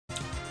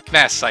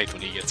can ask Scythe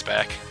when he gets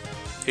back.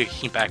 He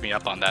can back me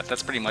up on that.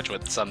 That's pretty much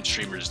what some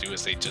streamers do,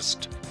 is they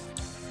just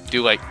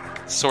do like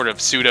sort of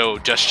pseudo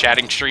just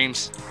chatting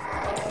streams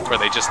where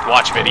they just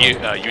watch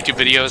YouTube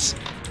videos.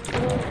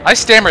 I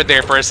stammered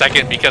there for a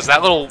second because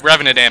that little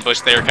Revenant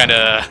ambush there kind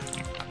of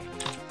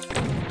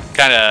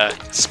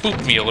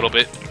spooked me a little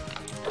bit.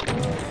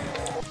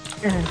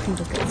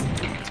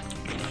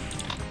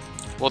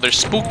 Well, they're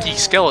spooky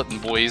skeleton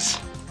boys.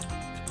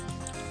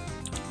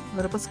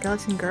 What about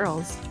skeleton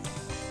girls?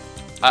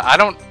 I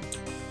don't...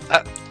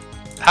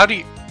 how do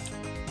you...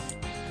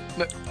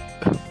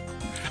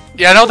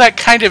 Yeah, I know that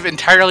kind of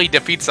entirely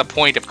defeats the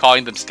point of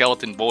calling them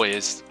skeleton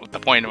boys, with the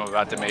point I'm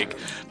about to make,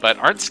 but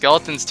aren't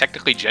skeletons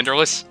technically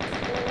genderless?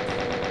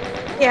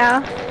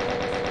 Yeah,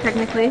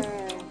 technically.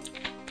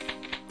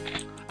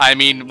 I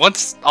mean,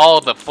 once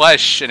all the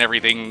flesh and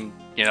everything,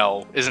 you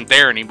know, isn't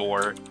there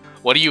anymore,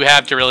 what do you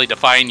have to really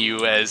define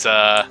you as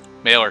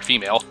male or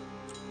female?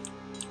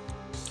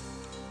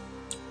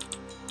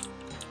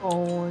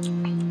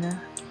 Bone.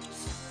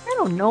 I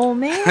don't know,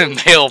 man.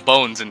 Male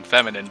bones and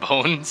feminine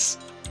bones.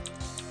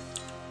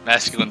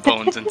 Masculine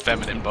bones and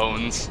feminine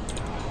bones.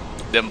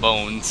 Them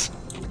bones.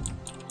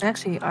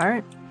 Actually,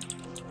 aren't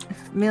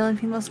male and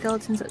female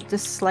skeletons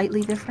just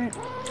slightly different?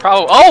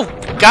 Oh!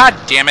 God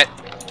damn it!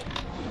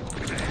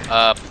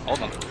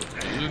 Hold on.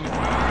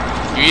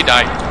 You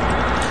die.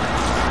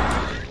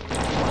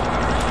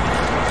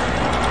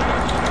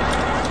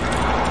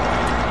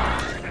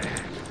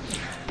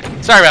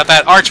 Sorry about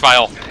that,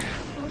 Archvile.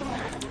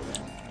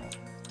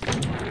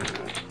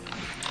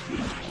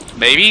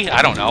 Maybe?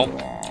 I don't know.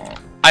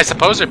 I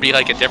suppose there'd be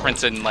like a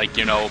difference in, like,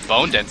 you know,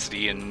 bone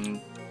density and,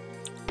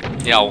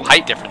 you know,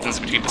 height differences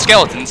between the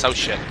skeletons. Oh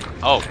shit.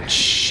 Oh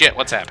shit,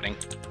 what's happening?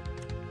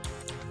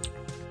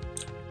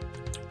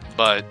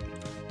 But,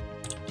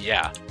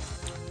 yeah.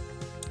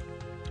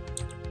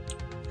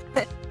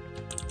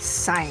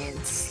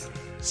 Science.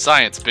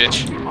 Science,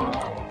 bitch.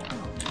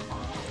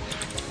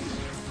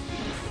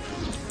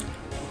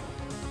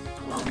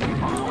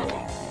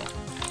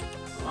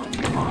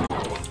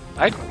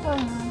 I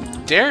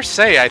dare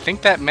say I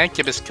think that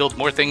Mancubus killed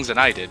more things than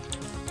I did.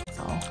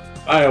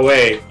 By the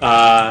way,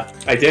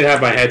 I did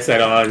have my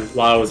headset on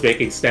while I was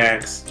making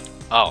snacks.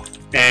 Oh.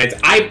 And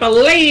I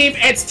believe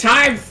it's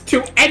time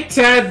to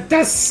enter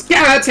the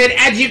skeleton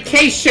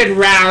education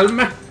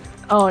realm!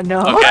 Oh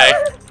no. Okay.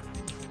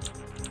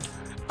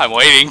 I'm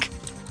waiting.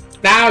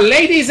 Now,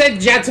 ladies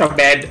and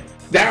gentlemen,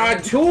 there are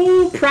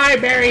two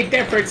primary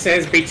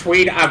differences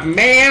between a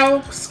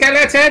male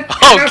skeleton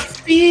and a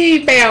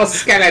female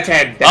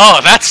skeleton.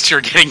 Oh, that's what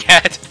you're getting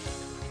at.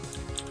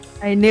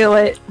 I knew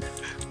it.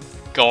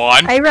 Go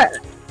on. I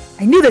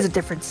knew there's a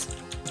difference.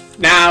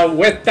 Now,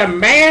 with the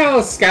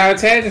male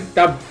skeleton,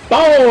 the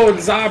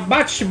bones are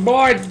much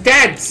more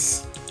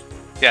dense.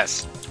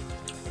 Yes.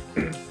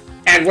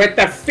 And with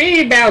the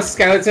female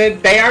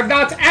skeleton, they are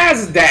not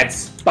as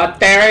dense.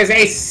 But there is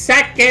a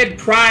second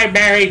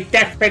primary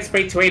difference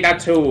between the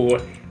two.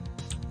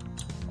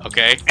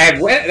 Okay.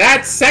 And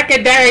that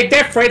secondary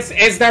difference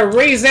is the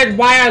reason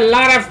why a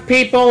lot of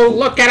people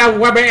look at a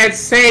woman and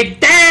say,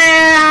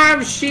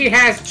 "Damn, she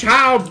has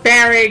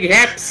childbearing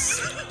hips."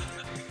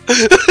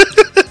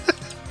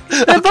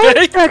 The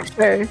bone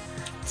structure.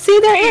 See,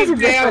 there is a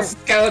Female difference.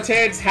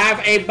 skeletons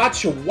have a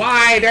much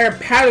wider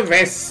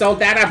pelvis so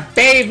that a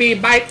baby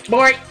might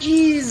more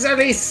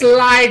easily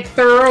slide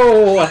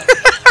through.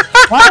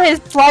 Why does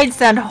slide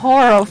sound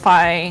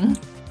horrifying?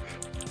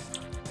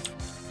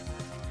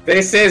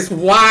 This is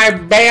why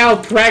male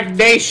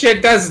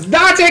pregnation does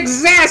not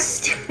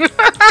exist!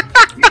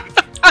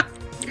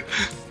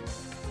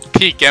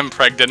 Peak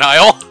mpreg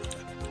denial.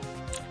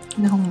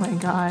 Oh my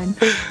god.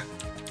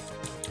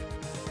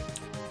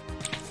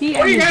 See,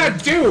 What are you gonna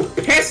do?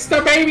 Piss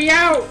the baby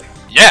out?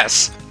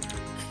 Yes.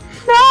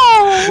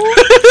 No!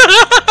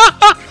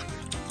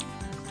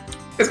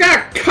 It's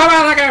gonna come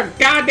out like a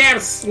goddamn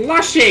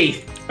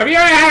slushy! Have you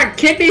ever had a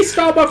kidney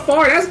stone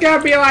before? That's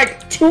gonna be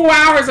like 2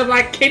 hours of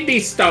like kidney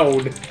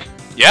stone.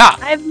 Yeah.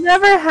 I've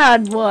never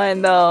had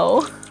one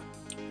though.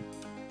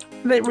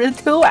 But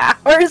with 2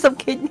 hours of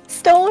kidney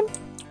stone?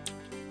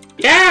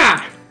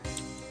 Yeah!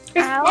 It's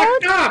Ouch.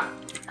 fucked up!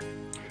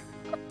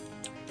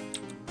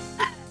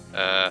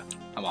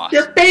 I'm off.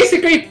 You're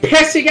basically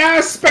pissing out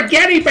a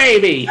spaghetti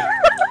baby!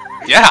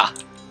 Yeah.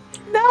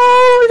 No,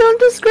 don't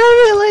describe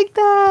it like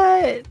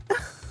that.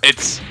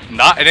 It's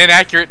not an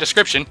inaccurate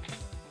description.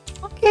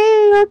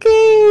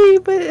 Okay,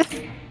 but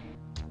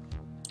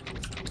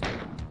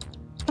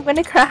I'm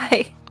gonna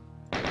cry.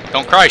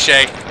 Don't cry,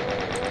 Shay.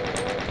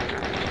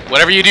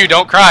 Whatever you do,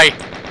 don't cry. I'm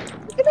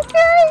gonna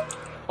cry.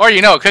 Or,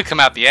 you know, it could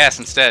come out the ass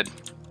instead.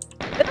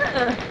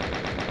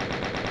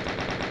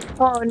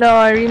 Oh no,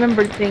 I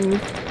remembered things.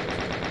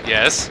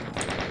 Yes.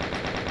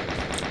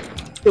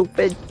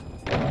 Stupid.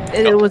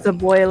 It was a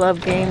boy love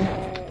game.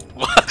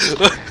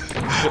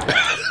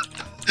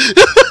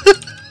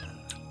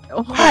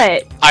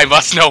 What? I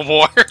must know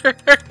more.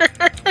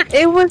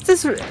 It was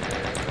this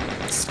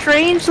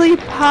strangely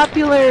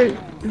popular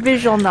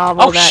visual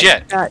novel Oh, that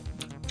shit. got...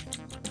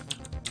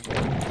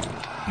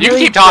 You can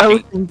Really keep talking.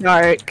 gross and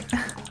dark.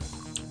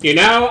 You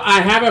know,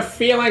 I have a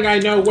feeling I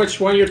know which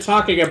one you're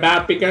talking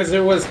about because it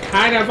was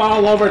kind of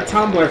all over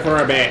Tumblr for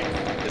a bit.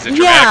 Is it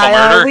dramatical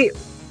murder?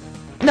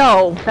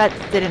 No, that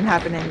didn't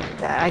happen in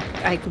that.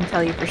 I can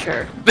tell you for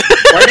sure.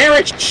 Where they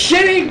were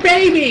shitting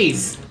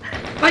babies!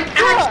 Like,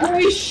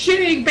 actually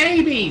shitting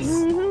babies!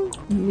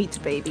 Mm-hmm. Meat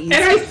babies.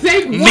 And I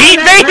think Meat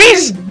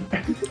babies?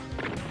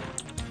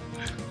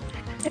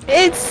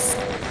 It's...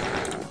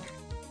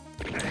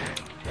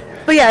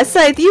 But yeah,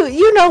 Scythe,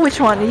 you know which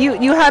one.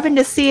 You happened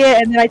to see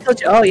it, and then I told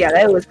you, oh yeah,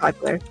 that was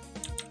popular.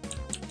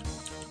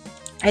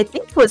 I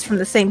think it was from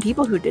the same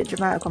people who did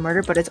Dramatical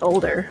Murder, but it's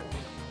older.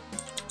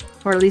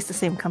 Or at least the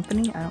same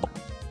company, I don't know.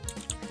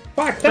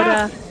 Fucked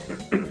up!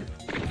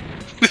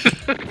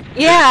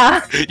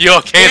 Yeah! You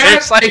okay there,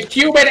 A Scythe?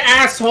 human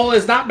asshole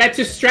is not meant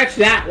to stretch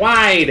that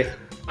wide!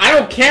 I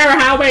don't care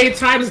how many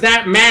times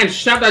that man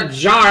shoved a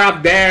jar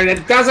up there, and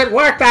it doesn't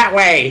work that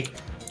way!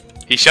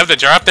 He shoved the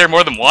jar up there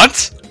more than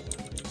once?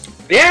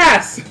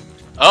 Yes!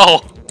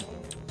 Oh.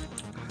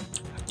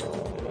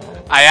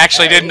 I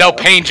actually didn't know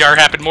pain jar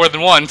happened more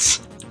than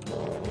once.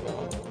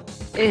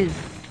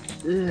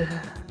 Ugh.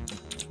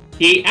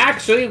 He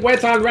actually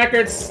went on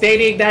record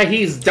stating that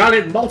he's done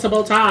it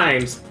multiple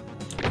times.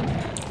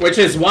 Which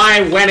is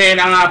why when it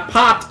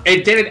popped,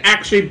 it didn't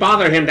actually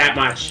bother him that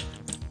much.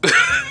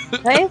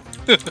 Hey?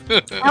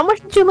 How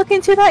much did you look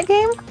into that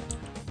game?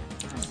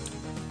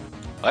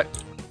 What?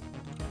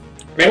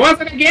 It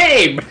wasn't a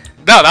game!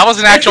 No, that was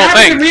an actual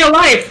thing. In real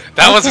life!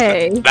 That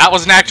Okay.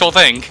 was an actual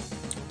thing.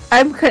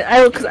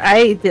 Cause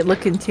I didn't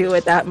look into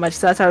it that much,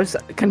 so that's why I was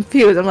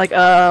confused. I'm like, what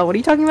are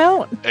you talking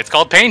about? It's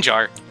called pain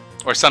jar.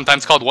 Or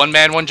sometimes called one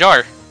man, one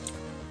jar.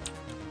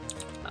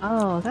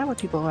 Oh, is that what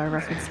people are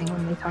referencing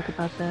when they talk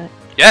about that?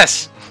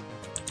 Yes.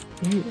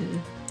 Ew.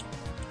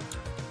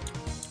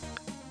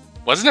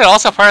 Wasn't it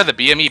also part of the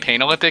BME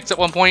Pain Olympics at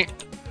one point?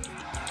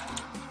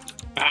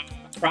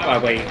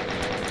 Probably.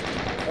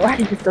 Why are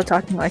you still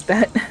talking like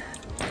that?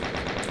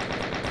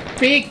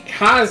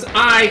 Because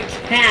I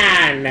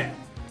can!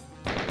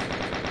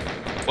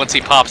 Once he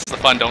pops, the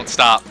fun don't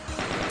stop.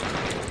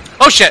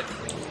 Oh shit!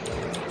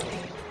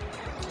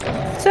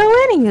 So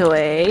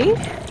anyway,